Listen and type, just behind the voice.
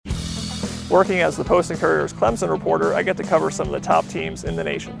Working as the Post-and-Courier's Clemson reporter, I get to cover some of the top teams in the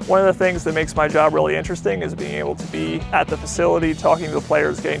nation. One of the things that makes my job really interesting is being able to be at the facility, talking to the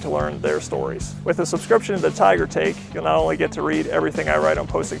players, getting to learn their stories. With a subscription to the Tiger Take, you'll not only get to read everything I write on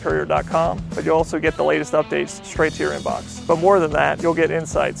postandcourier.com, but you'll also get the latest updates straight to your inbox. But more than that, you'll get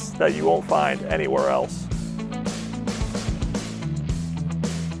insights that you won't find anywhere else.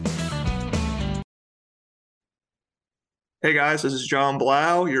 Hey guys, this is John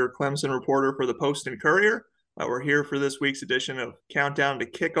Blau, your Clemson reporter for the Post and Courier. We're here for this week's edition of Countdown to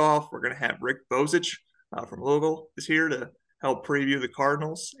Kickoff. We're going to have Rick Bozich from Louisville is here to help preview the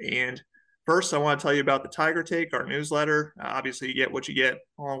Cardinals. And first, I want to tell you about the Tiger Take, our newsletter. Obviously, you get what you get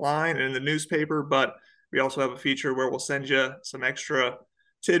online and in the newspaper, but we also have a feature where we'll send you some extra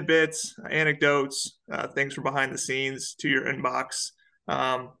tidbits, anecdotes, things from behind the scenes to your inbox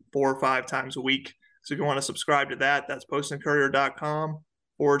 4 or 5 times a week. So if you want to subscribe to that, that's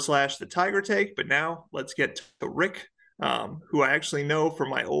postandcourier.com/the Tiger Take. But now let's get to Rick, who I actually know from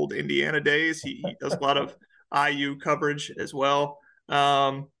my old Indiana days. He does a lot of IU coverage as well.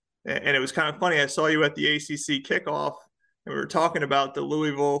 And it was kind of funny. I saw you at the ACC kickoff, and we were talking about the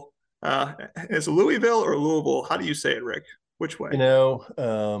Louisville. Is it Louisville or Louisville? How do you say it, Rick? Which way? People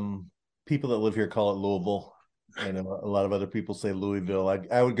that live here call it Louisville. I know a lot of other people say Louisville.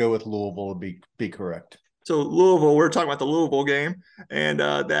 I would go with Louisville to be correct. So Louisville, we're talking about the Louisville game, and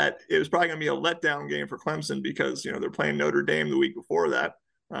that it was probably going to be a letdown game for Clemson because they're playing Notre Dame the week before that.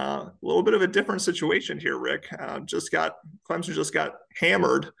 A little bit of a different situation here, Rick. Clemson just got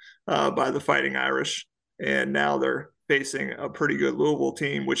hammered by the Fighting Irish, and now they're facing a pretty good Louisville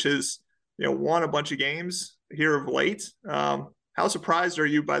team, which has won a bunch of games here of late. How surprised are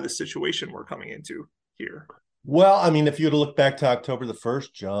you by the situation we're coming into here? Well, I mean, if you were to look back to October the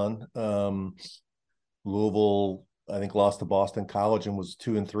 1st, John, Louisville, I think, lost to Boston College and was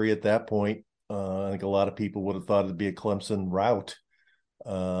 2-3 at that point. I think a lot of people would have thought it'd be a Clemson rout.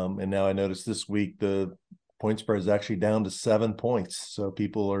 And now I noticed this week the point spread is actually down to 7 points. So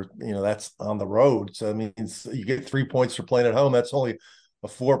people are, that's on the road. So, I mean, you get 3 points for playing at home. That's only a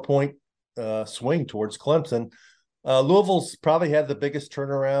 4-point swing towards Clemson. Louisville's probably had the biggest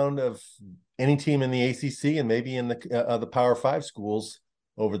turnaround of any team in the ACC and maybe in the Power 5 schools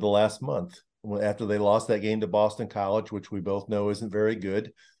over the last month after they lost that game to Boston College, which we both know isn't very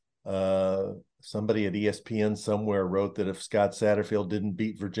good. Somebody at ESPN somewhere wrote that if Scott Satterfield didn't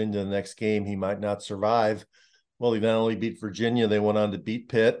beat Virginia the next game, he might not survive. Well, he not only beat Virginia, they went on to beat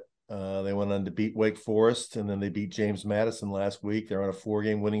Pitt. They went on to beat Wake Forest, and then they beat James Madison last week. They're on a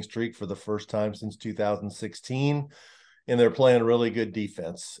 4-game winning streak for the first time since 2016. And they're playing really good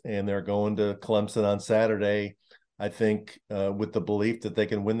defense, and they're going to Clemson on Saturday, I think, with the belief that they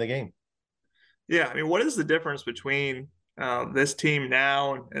can win the game. Yeah, I mean, what is the difference between this team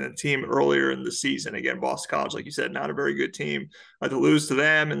now and the team earlier in the season? Again, Boston College, like you said, not a very good team to lose to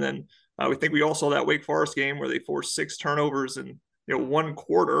them. And then we think we all saw that Wake Forest game where they forced 6 turnovers in 1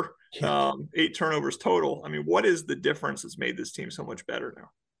 quarter, 8 turnovers total. I mean, what is the difference that's made this team so much better now?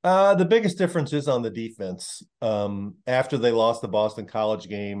 The biggest difference is on the defense. After they lost the Boston College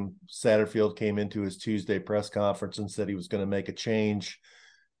game, Satterfield came into his Tuesday press conference and said he was going to make a change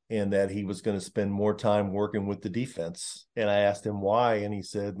and that he was going to spend more time working with the defense. And I asked him why, and he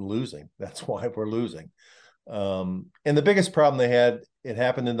said, losing. That's why we're losing. And the biggest problem they had, it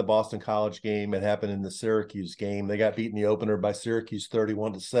happened in the Boston College game. It happened in the Syracuse game. They got beaten the opener by Syracuse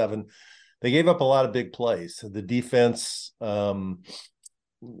 31-7. They gave up a lot of big plays. The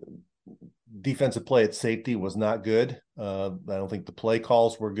defensive play at safety was not good. I don't think the play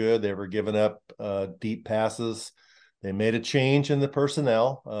calls were good. They were giving up deep passes. They made a change in the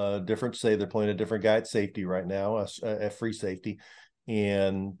personnel. They're playing a different guy at safety right now, at free safety,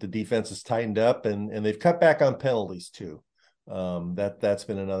 and the defense has tightened up and they've cut back on penalties too. That's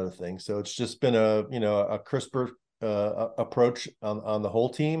been another thing. So it's just been a crisper approach on the whole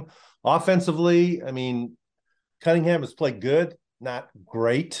team. Offensively, I mean, Cunningham has played good. Not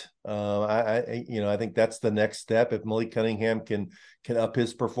great. I think that's the next step. If Malik Cunningham can up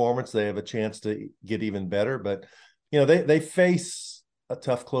his performance, they have a chance to get even better. But they face a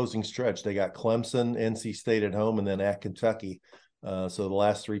tough closing stretch. They got Clemson, NC State at home, and then at Kentucky. So the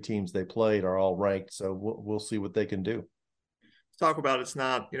last 3 teams they played are all ranked. So we'll see what they can do. Talk about it's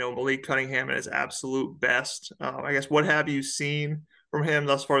not Malik Cunningham at his absolute best. I guess what have you seen from him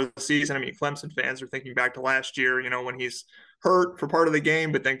thus far this season? I mean, Clemson fans are thinking back to last year, when he's hurt for part of the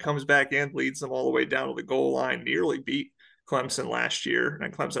game, but then comes back in, leads them all the way down to the goal line, nearly beat Clemson last year.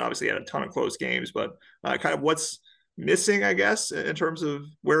 And Clemson obviously had a ton of close games, but kind of what's missing, I guess, in terms of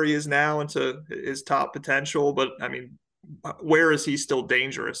where he is now into his top potential. But I mean, where is he still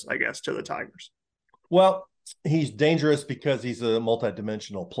dangerous, I guess, to the Tigers? Well, he's dangerous because he's a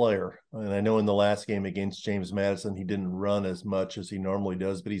multidimensional player. And I know in the last game against James Madison, he didn't run as much as he normally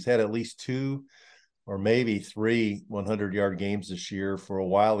does, but he's had at least 2 or maybe 3 100-yard games this year. For a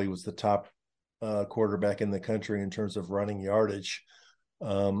while, he was the top quarterback in the country in terms of running yardage.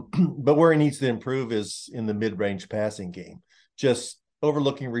 But where he needs to improve is in the mid-range passing game. Just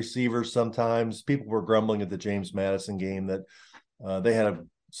overlooking receivers sometimes. People were grumbling at the James Madison game that they had a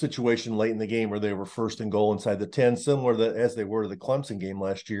situation late in the game where they were first and goal inside the 10, similar as they were to the Clemson game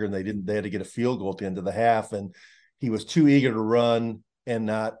last year, and they had to get a field goal at the end of the half, and he was too eager to run and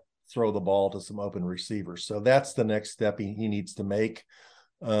not throw the ball to some open receivers. So that's the next step he needs to make.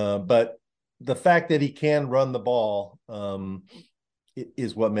 But the fact that he can run the ball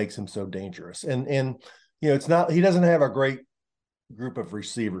is what makes him so dangerous. And it's not, he doesn't have a great group of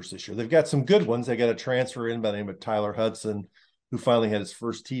receivers this year. They've got some good ones. They got a transfer in by the name of Tyler Hudson, who finally had his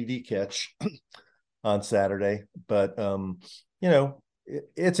first TV catch on Saturday. But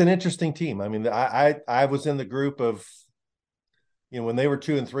it's an interesting team. I mean, I was in the group of, when they were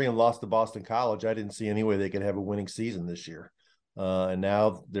 2-3 and lost to Boston College, I didn't see any way they could have a winning season this year. And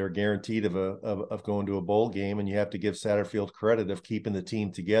now they're guaranteed of going to a bowl game, and you have to give Satterfield credit of keeping the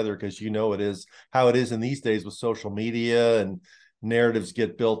team together, because it is how it is in these days with social media and narratives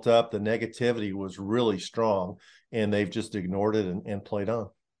get built up. The negativity was really strong, and they've just ignored it and played on.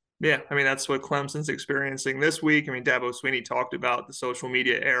 Yeah, I mean, that's what Clemson's experiencing this week. I mean, Dabo Swinney talked about the social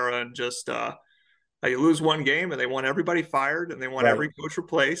media era and just how you lose one game and they want everybody fired and they want every coach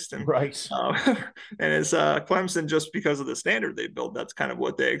replaced. And right. And it's Clemson, just because of the standard they built, that's kind of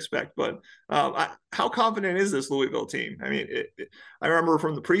what they expect. But how confident is this Louisville team? I mean, I remember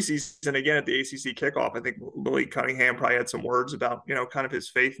from the preseason, again, at the ACC kickoff, I think Malik Cunningham probably had some words about, kind of his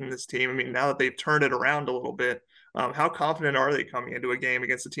faith in this team. I mean, now that they've turned it around a little bit, how confident are they coming into a game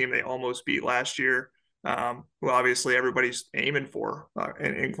against a team they almost beat last year, who obviously everybody's aiming for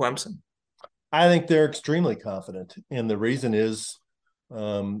in Clemson? I think they're extremely confident. And the reason is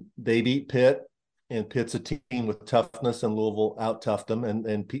they beat Pitt, and Pitt's a team with toughness, and Louisville out-toughed them.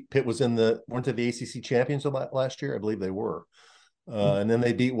 And Pitt weren't they the ACC champions last year? I believe they were. And then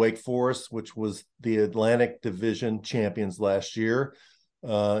they beat Wake Forest, which was the Atlantic Division champions last year.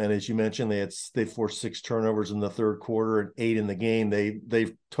 And as you mentioned, they forced 6 turnovers in the third quarter and 8 in the game.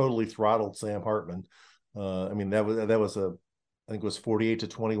 They've totally throttled Sam Hartman. I mean, that was I think it was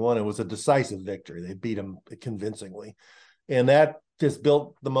 48-21. It was a decisive victory. They beat him convincingly, and that just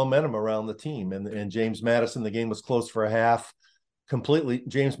built the momentum around the team. And James Madison, the game was close for a half. Completely,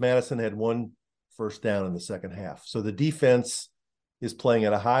 James Madison had 1 first down in the second half. So the defense is playing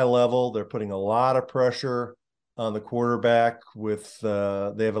at a high level. They're putting a lot of pressure on the quarterback. They have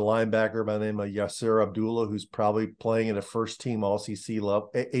a linebacker by the name of Yasser Abdullah, who's probably playing at a first-team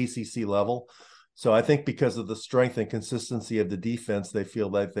ACC level. So I think because of the strength and consistency of the defense, they feel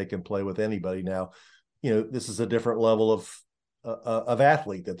like they can play with anybody. Now, this is a different level of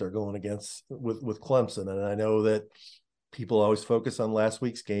athlete that they're going against with Clemson. And I know that people always focus on last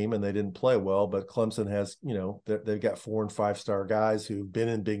week's game and they didn't play well, but Clemson has, they've got 4- and 5-star guys who've been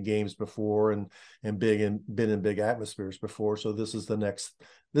in big games before and been in big atmospheres before. So this is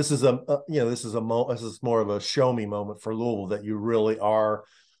more of a show me moment for Louisville, that you really are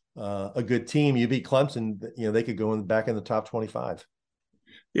a good team. You beat Clemson, they could go back in the top 25.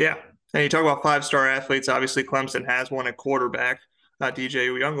 Yeah. And you talk about 5-star athletes. Obviously, Clemson has one at quarterback, DJ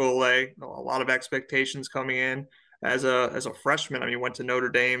Uyunglele. A lot of expectations coming in as a freshman. I mean, went to Notre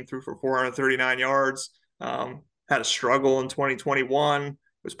Dame, threw for 439 yards, had a struggle in 2021,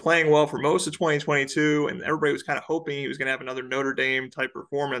 was playing well for most of 2022, and everybody was kind of hoping he was going to have another Notre Dame type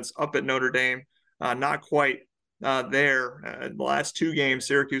performance up at Notre Dame. Not quite there. The last 2 games,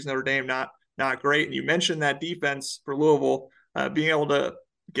 Syracuse, Notre Dame, not great. And you mentioned that defense for Louisville, being able to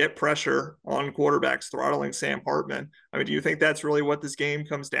get pressure on quarterbacks, throttling Sam Hartman. I mean, do you think that's really what this game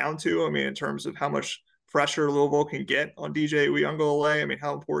comes down to? I mean, in terms of how much pressure Louisville can get on DJ Uyunglele, I mean,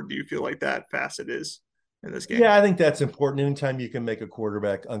 how important do you feel like that facet is in this game? Yeah, I think that's important. Anytime you can make a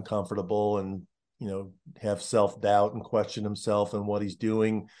quarterback uncomfortable and, have self-doubt and question himself and what he's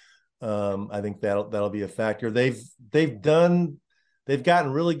doing, I think that'll be a factor. They've gotten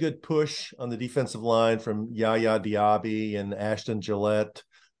really good push on the defensive line from Yaya Diaby and Ashton Gillette.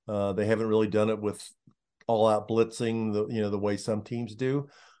 They haven't really done it with all-out blitzing, the way some teams do.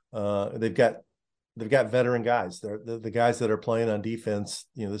 They've got veteran guys. They're the guys that are playing on defense.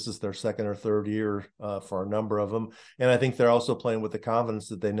 This is their 2nd or 3rd year for a number of them, and I think they're also playing with the confidence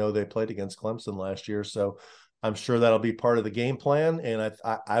that they know they played against Clemson last year. So I'm sure that'll be part of the game plan. And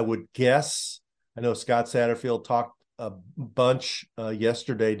I would guess, I know Scott Satterfield talked a bunch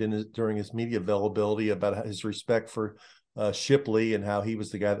yesterday during his media availability about his respect for Shipley and how he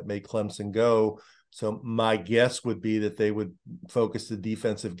was the guy that made Clemson go. So my guess would be that they would focus the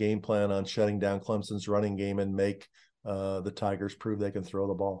defensive game plan on shutting down Clemson's running game and make the Tigers prove they can throw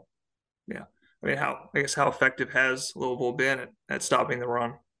the ball. Yeah. I mean, how effective has Louisville been at stopping the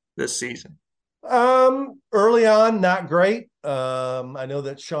run this season? Early on, not great. I know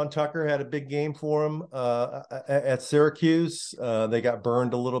that Sean Tucker had a big game for him at Syracuse. They got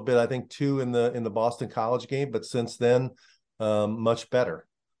burned a little bit, I think, too, in the Boston College game, but since then, much better.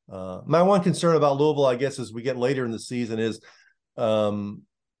 My one concern about Louisville, I guess, as we get later in the season is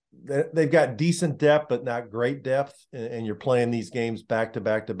they've got decent depth, but not great depth, and you're playing these games back to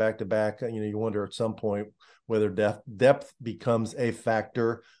back to back to back. You wonder at some point whether depth becomes a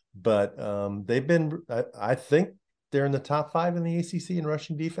factor. But they've been, I think they're in the top 5 in the ACC in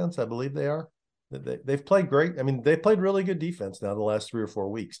rushing defense. I believe they are. They've played great. I mean, they've played really good defense now the last 3 or 4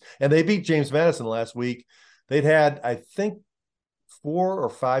 weeks. And they beat James Madison last week. They'd had, I think, 4 or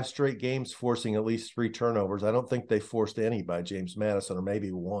 5 straight games forcing at least 3 turnovers. I don't think they forced any by James Madison, or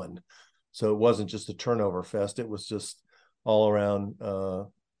maybe 1. So it wasn't just a turnover fest. It was just all around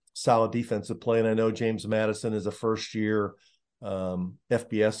solid defensive play. And I know James Madison is a first-year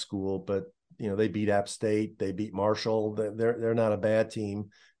FBS school, but they beat App State, they beat Marshall. They're not a bad team,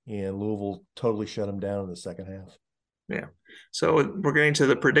 and Louisville totally shut them down in the second half. Yeah. So we're getting to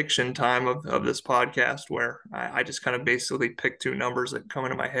the prediction time of this podcast, where I just kind of basically pick 2 numbers that come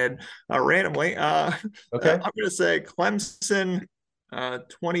into my head randomly. Okay. I'm going to say Clemson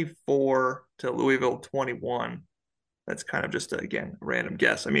 24 to Louisville 21. That's kind of just, again, a random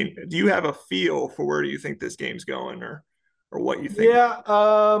guess. I mean, do you have a feel for where do you think this game's going, or what you think? Yeah,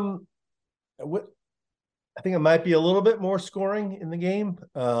 I think it might be a little bit more scoring in the game,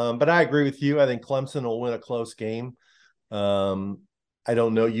 but I agree with you. I think Clemson will win a close game. I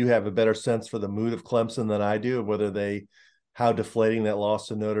don't know. You have a better sense for the mood of Clemson than I do, of how deflating that loss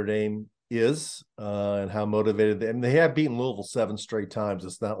to Notre Dame is, and how motivated they have beaten Louisville 7 straight times.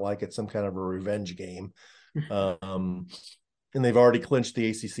 It's not like it's some kind of a revenge game. And they've already clinched the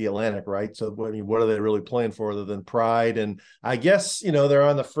ACC Atlantic, right? So, I mean, what are they really playing for other than pride? And I guess, they're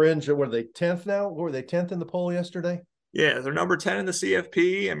on the fringe. What are they, 10th now? Or were they 10th in the poll yesterday? Yeah, they're number 10 in the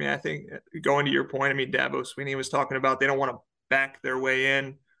CFP. I mean, I think, going to your point, I mean, Dabo Swinney was talking about they don't want to back their way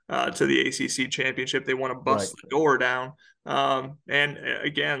in to the ACC championship. They want to bust the door down. And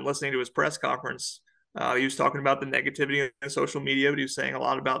again, listening to his press conference, he was talking about the negativity in social media, but he was saying a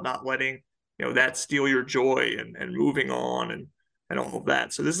lot about not letting that steal your joy and moving on and all of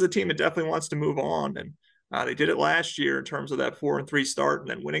that. So this is a team that definitely wants to move on. And they did it last year in terms of that 4-3 start and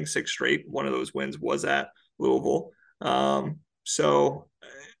then winning 6 straight. One of those wins was at Louisville. So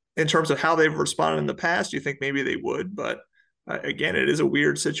in terms of how they've responded in the past, you think maybe they would, but again, it is a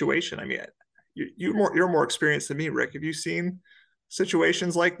weird situation. I mean, you're more experienced than me, Rick. Have you seen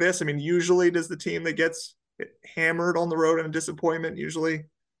situations like this? I mean, usually does the team that gets hammered on the road in a disappointment usually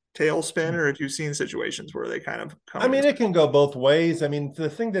tailspin, or have you seen situations where they kind of come? I mean, it can go both ways. I mean, the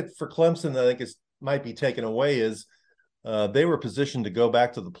thing that for Clemson that I think might be taken away is they were positioned to go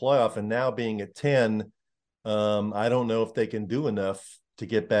back to the playoff, and now being at 10, I don't know if they can do enough to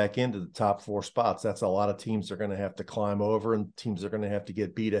get back into the top 4 spots. That's a lot of teams are going to have to climb over, and teams are going to have to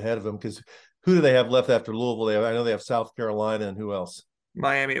get beat ahead of them, because who do they have left after Louisville? I know they have South Carolina, and who else?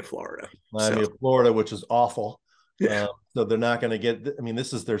 Miami of Florida. Of Florida, which is awful. Yeah. So they're not going to get – I mean,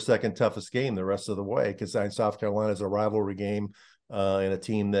 this is their second toughest game the rest of the way, because South Carolina is a rivalry game and a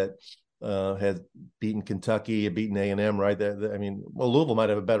team that has beaten Kentucky, beaten A&M, right? Louisville might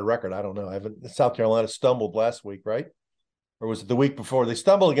have a better record. I don't know. South Carolina stumbled last week, right? Or was it the week before? They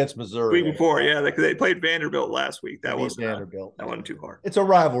stumbled against Missouri. The week before, yeah. They played Vanderbilt last week. That was Vanderbilt. That wasn't too hard. It's a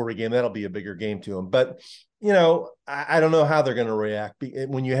rivalry game. That'll be a bigger game to them. But, I don't know how they're going to react.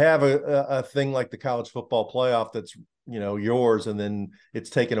 When you have a thing like the college football playoff that's, yours, and then it's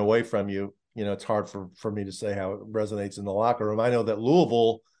taken away from you, it's hard for me to say how it resonates in the locker room. I know that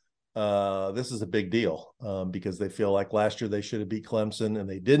Louisville, this is a big deal because they feel like last year they should have beat Clemson and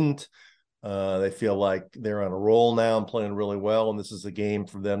they didn't. They feel like they're on a roll now and playing really well, and this is a game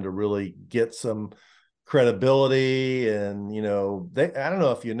for them to really get some credibility. And I don't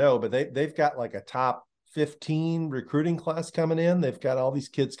know if but they've got like a top 15 recruiting class coming in. They've got all these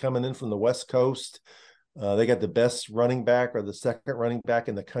kids coming in from the West Coast. They got the best running back, or the second running back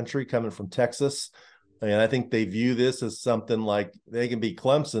in the country, coming from Texas. And I think they view this as something like they can beat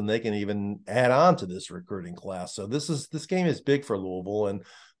Clemson. They can even add on to this recruiting class. So this game is big for Louisville, and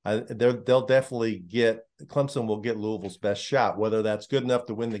they'll definitely Clemson will get Louisville's best shot. Whether that's good enough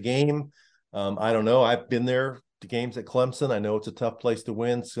to win the game, I don't know. I've been there games at Clemson. I know it's a tough place to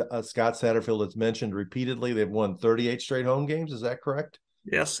win. Scott Satterfield has mentioned repeatedly they've won 38 straight home games. Is that correct?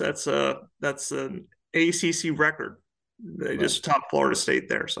 Yes, that's an ACC record. They Right. just top Florida State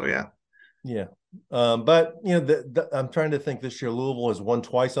there. So yeah. Yeah. But I'm trying to think this year. Louisville has won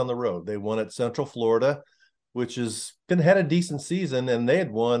twice on the road. They won at Central Florida, which has had a decent season, and they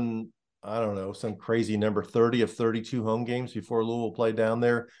had won, I don't know, some crazy number 30 of 32 home games before Louisville played down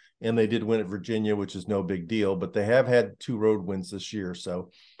there. And they did win at Virginia, which is no big deal, but they have had 2 road wins this year. So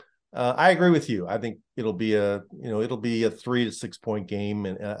I agree with you. I think it'll be a 3 to 6 point game,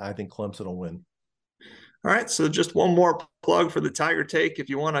 and I think Clemson will win. All right, so just one more plug for the Tiger Take. If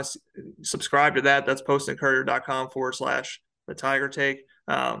you want to subscribe to that, that's postingcourier.com/the Tiger Take.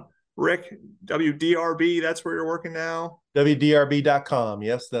 Rick, WDRB, that's where you're working now. WDRB.com.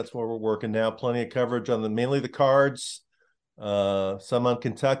 Yes, that's where we're working now. Plenty of coverage on mainly the Cards, some on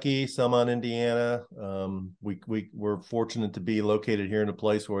Kentucky, some on Indiana. We're fortunate to be located here in a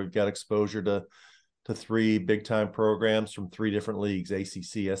place where we've got exposure to 3 big time programs from 3 different leagues,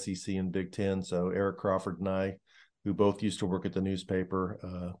 ACC, SEC, and Big Ten. So Eric Crawford and I, who both used to work at the newspaper,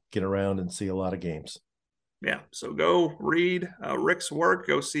 get around and see a lot of games. Yeah, so go read Rick's work.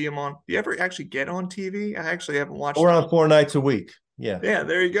 Go see him on. Do you ever actually get on TV? I actually haven't watched. We're on 4 nights a week. Yeah. Yeah,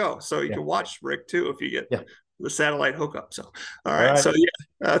 there you go. So you can watch Rick too if you get the satellite hookup. So, all right. So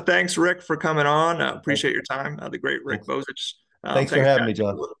yeah, thanks Rick for coming on. Appreciate your time. The great Rick Bozich. Thanks for having me,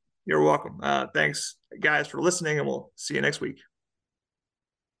 John. You're welcome. Thanks guys for listening, and we'll see you next week.